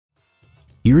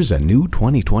Here's a new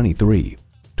 2023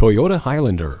 Toyota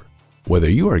Highlander. Whether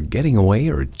you are getting away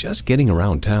or just getting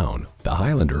around town, the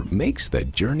Highlander makes the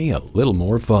journey a little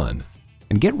more fun.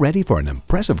 And get ready for an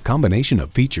impressive combination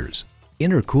of features: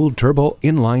 intercooled turbo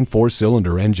inline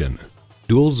 4-cylinder engine,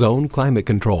 dual zone climate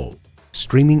control,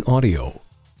 streaming audio,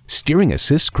 steering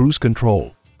assist cruise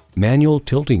control, manual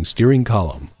tilting steering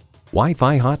column,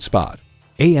 Wi-Fi hotspot,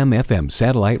 AM/FM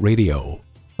satellite radio,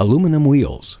 aluminum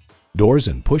wheels, doors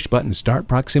and push-button start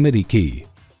proximity key,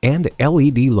 and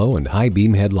LED low and high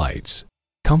beam headlights.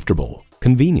 Comfortable,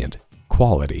 convenient,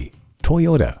 quality.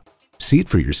 Toyota. See it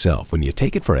for yourself when you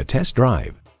take it for a test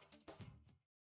drive.